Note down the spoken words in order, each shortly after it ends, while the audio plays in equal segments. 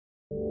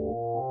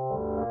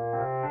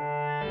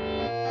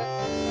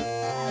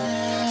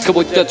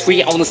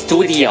SkoolBoy223 on the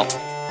studio.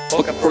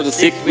 Focus for the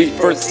 6 week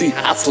first see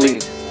hustling.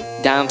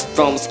 Down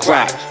from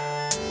scratch.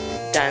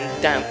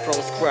 Down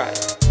from scratch.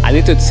 I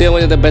need to tell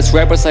one of the best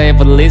rappers I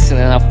ever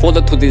listened, and I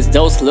followed to these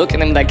those looking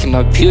at them like in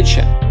my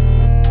future.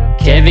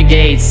 Kevin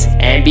Gates,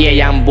 NBA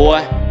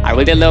Youngboy, I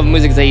really love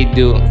music that you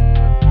do.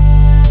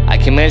 I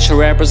can mention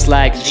rappers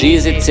like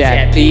Jeezy,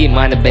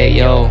 Moneybagg,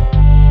 yo.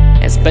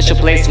 And special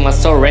place to my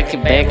soul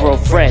record BankRoll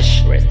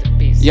Fresh.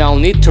 Y'all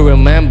need to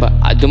remember,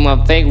 I do my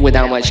thing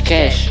without much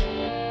cash.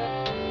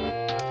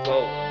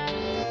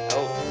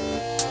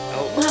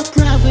 My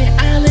private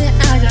island,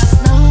 I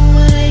just know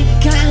I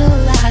ain't got a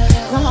lot.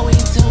 Going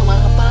to my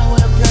power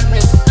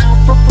premise, out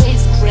for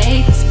face,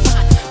 great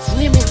spot.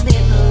 Swimming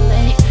in the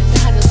lake,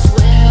 gotta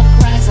swear,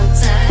 cry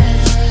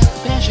sometimes.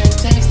 Passion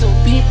takes to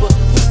people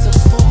who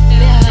support me.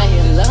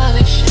 I love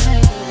it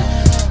shine,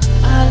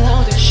 I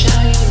love the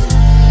shine,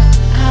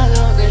 I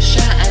love the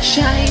shine. I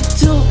shine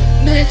too,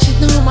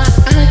 matching on my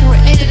eye,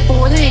 created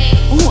for day.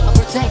 Ooh, I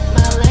protect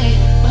my lane,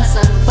 but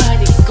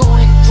somebody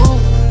going through.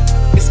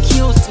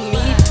 Excuse me,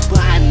 but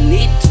I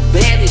need to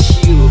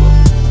banish you.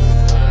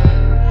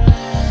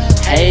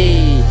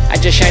 Hey, I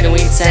just shine the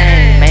wind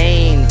time,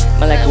 man.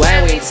 Man like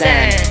wine wind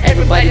time.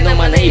 Everybody know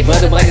my name,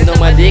 but nobody know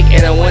my dick.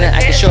 And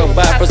I can show up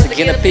by first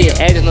again a pit.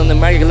 Agent on the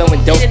market,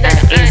 glowing dope. I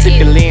ain't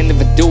sipping lean,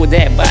 never do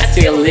that. But I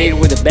still lead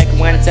with the back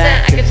one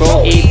time.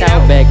 Control it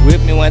out, back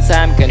rip me one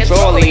time,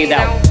 control it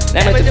out.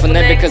 Let me to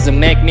finesse because it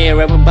make me a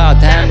rap about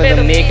time. But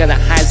I make on a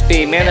high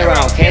speed man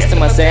around. Can't to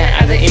myself,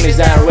 I the image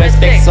that I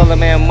respect. Solo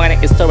man money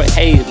is story,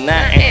 hey,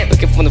 nah, ain't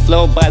looking for the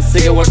flow, but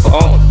cigarette work for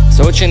all.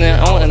 Searching it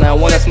on and I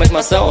wanna smash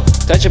my soul.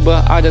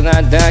 Touchable, I do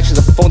not die, she's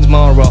a phone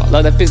tomorrow.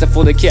 Love that pizza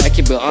for the kid, I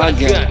keep it on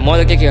gun. More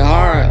to kick it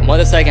hard, more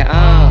to second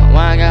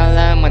why I got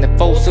love, man, the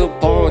full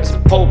support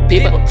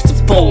people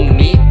support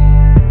me.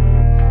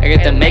 I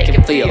get to make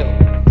it feel.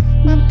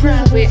 My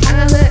private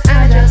island,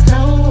 I just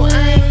know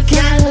I ain't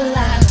got a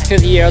lot.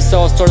 30 years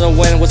so started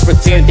when I was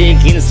pretending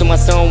beginning, so my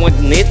son want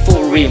the need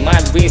for real. My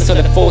dream so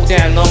the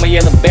 14 on my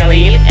yellow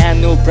belly. And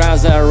new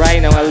browser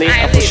right now I live.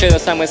 I for sure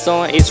that's my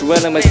song, it's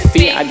relevant to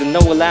feel. I don't know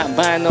a lot,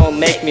 but I know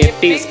make me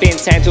feel. Spend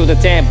time to the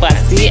 10, but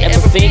I see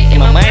everything in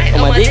my mind,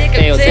 on my dick,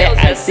 fails that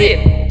I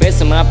see.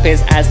 Best of my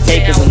pace, I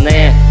take as a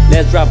name.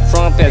 Let's drop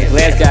front page,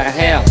 glass got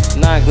hell.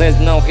 Not glass,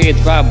 no hit,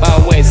 drop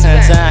out way.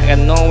 Sometimes I got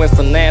nowhere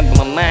for them but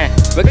my mind.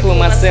 Breaking with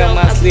myself,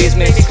 my sleeves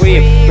make me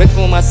scream.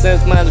 Breaking with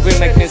myself, my dream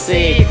make me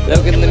see.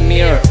 Look in the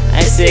mirror,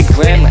 I say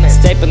great man.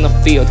 Step in the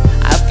field,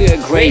 I feel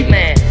great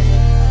man.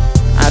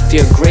 I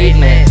feel great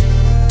man.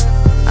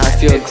 I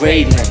feel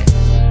great man.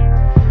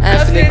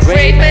 I feel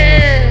great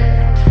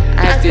man.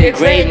 I feel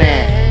great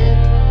man.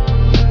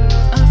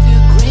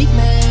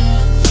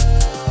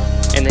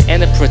 In the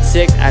end of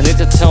protect, I need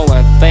to tell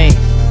one thing.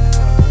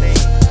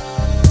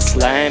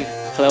 Slime,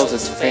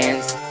 closest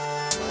fans.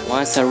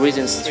 Once I read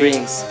in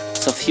strings,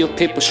 so few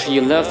people show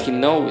you love, you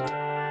know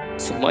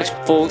it. So much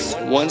folks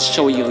won't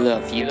show you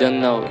love, you don't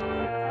know it.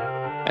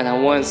 And I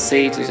want to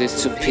say to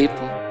these two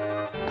people,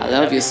 I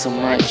love you so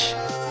much.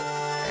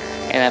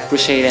 And I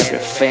appreciate every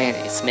fan,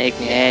 it's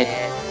making me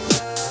happy.